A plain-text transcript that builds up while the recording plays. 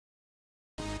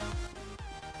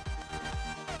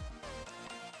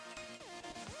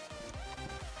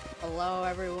Hello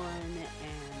everyone,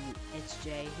 and it's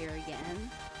Jay here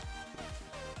again,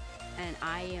 and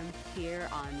I am here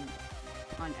on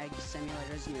Egg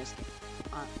Simulator's newest game,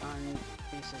 on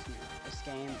Reese's newest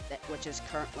game, which is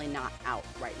currently not out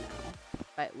right now,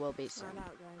 but will be soon. Not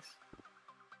out, guys.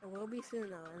 It will be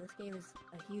soon though, and this game is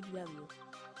a huge W.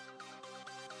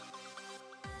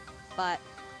 But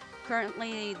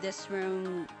currently, this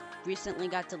room recently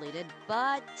got deleted,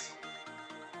 but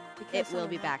it will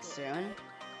be back soon.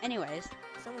 Anyways,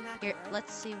 here,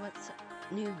 let's see what's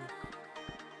new.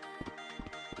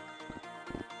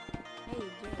 Hey,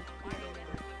 Jay.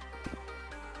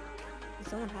 Did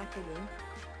someone hack the game?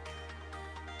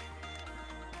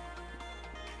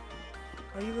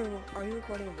 Are you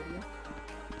recording a video?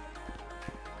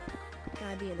 Can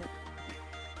I be in it?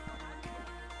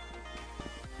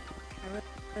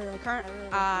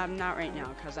 Not right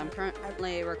now, because I'm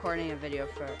currently recording a video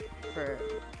for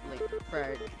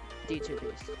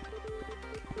D2Bs.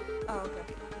 Oh,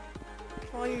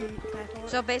 okay.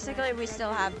 So basically, we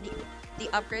still have the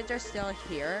upgrades are still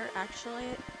here.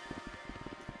 Actually,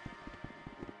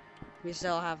 we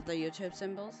still have the YouTube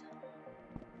symbols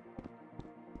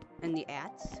and the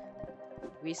ads.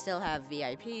 We still have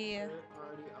VIP. We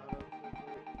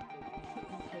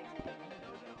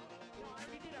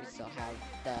still have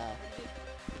the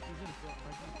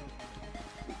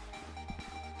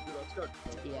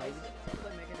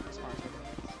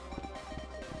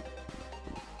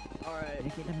Alright.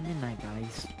 Make it a midnight,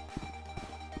 guys.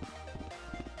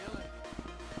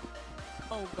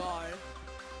 Oh god.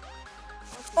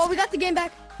 Oh, we got the game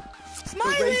back.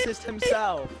 Smiley! The racist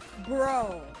himself.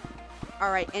 Bro.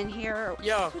 Alright, and here,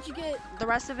 That's what you get. the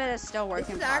rest of it is still work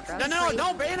in progress. No,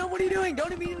 don't ban him. What are you doing?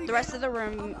 Don't immediately. The rest of the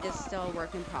room is still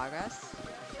work in progress.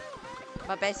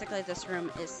 But basically, this room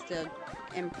is still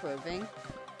improving.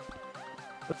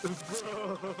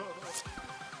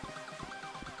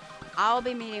 I'll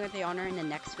be meeting with the owner in the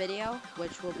next video,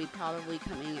 which will be probably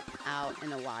coming out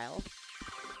in a while.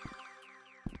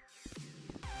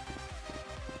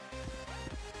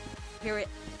 Here,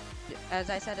 as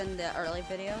I said in the early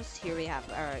videos, here we have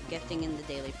our gifting in the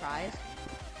daily prize.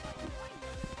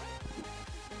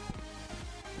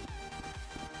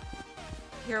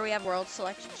 Here we have world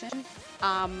selection.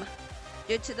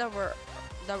 Due to the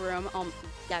room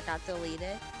that got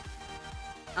deleted,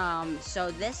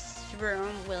 so this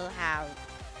room will have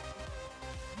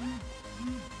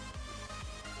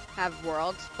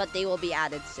worlds, but they will be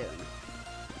added soon.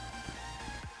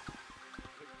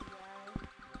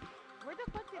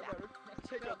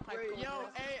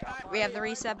 We have the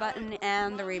reset button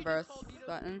and the rebirth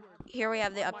button. Here we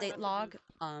have the update log.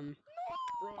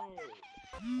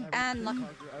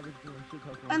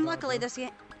 And luckily this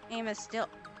game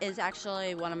is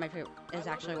actually one of my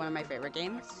favorite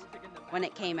games. When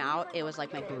it came out, it was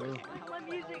like my favorite.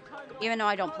 Even though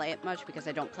I don't play it much because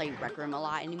I don't play Rec Room a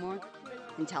lot anymore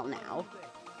until now.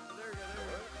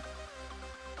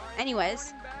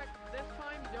 Anyways,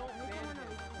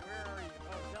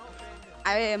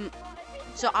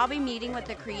 so I'll be meeting with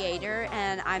the creator,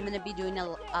 and I'm gonna be doing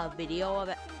a video of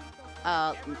it,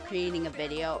 creating a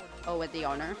video with the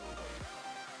owner.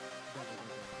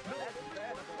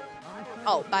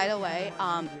 Oh, by the way,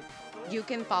 you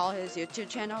can follow his YouTube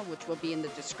channel, which will be in the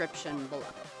description below.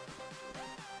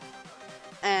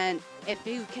 And if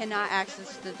you cannot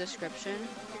access the description,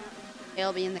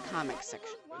 it'll be in the comments.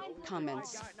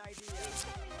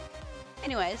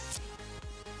 Anyways.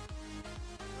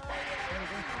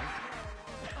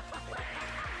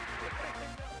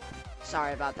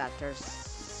 Sorry about that, there's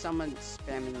someone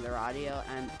spamming their audio,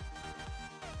 and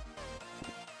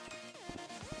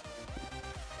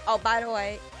oh, by the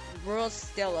way, rules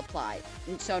still apply,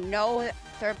 and so no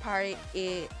third-party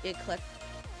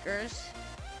clickers,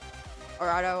 or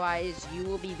otherwise you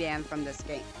will be banned from this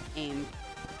game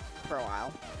for a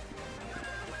while.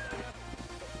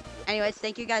 Anyways,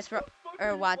 thank you guys for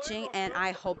watching, and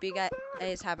I hope you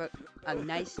guys have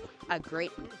a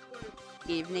great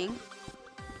evening.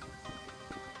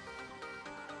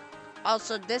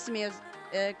 Also, this music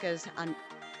is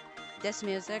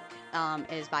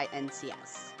by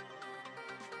NCS.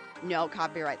 No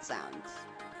copyright sounds.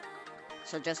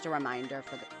 So just a reminder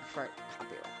for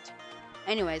copyright.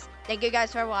 Anyways, thank you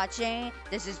guys for watching.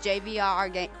 This is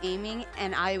JVR Gaming,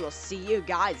 and I will see you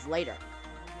guys later.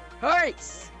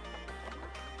 Peace.